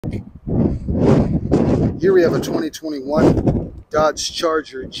Here we have a 2021 Dodge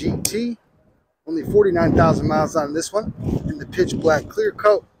Charger GT. Only 49,000 miles on this one. In the pitch black clear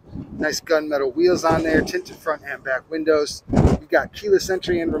coat. Nice gunmetal wheels on there. Tinted front and back windows. You got keyless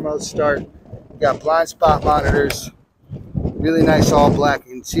entry and remote start. You got blind spot monitors. Really nice all black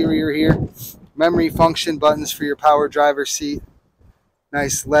interior here. Memory function buttons for your power driver seat.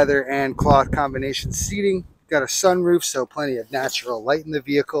 Nice leather and cloth combination seating. Got a sunroof, so plenty of natural light in the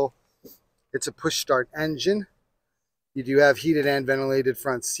vehicle. It's a push start engine. You do have heated and ventilated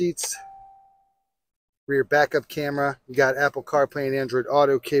front seats. Rear backup camera. You got Apple CarPlay and Android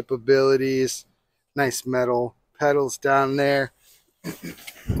Auto capabilities. Nice metal pedals down there.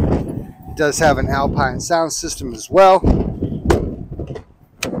 It does have an Alpine sound system as well.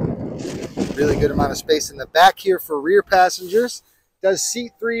 Really good amount of space in the back here for rear passengers. Does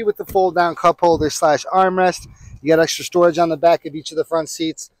seat 3 with the fold down cup holder / armrest. You got extra storage on the back of each of the front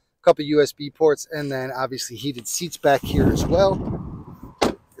seats. A couple USB ports, and then obviously heated seats back here as well.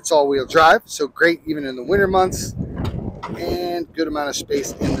 It's all-wheel drive, so great even in the winter months. And good amount of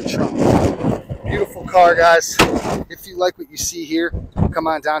space in the trunk. Beautiful car, guys. If you like what you see here, come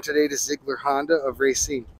on down today to Zeigler Honda of Racine.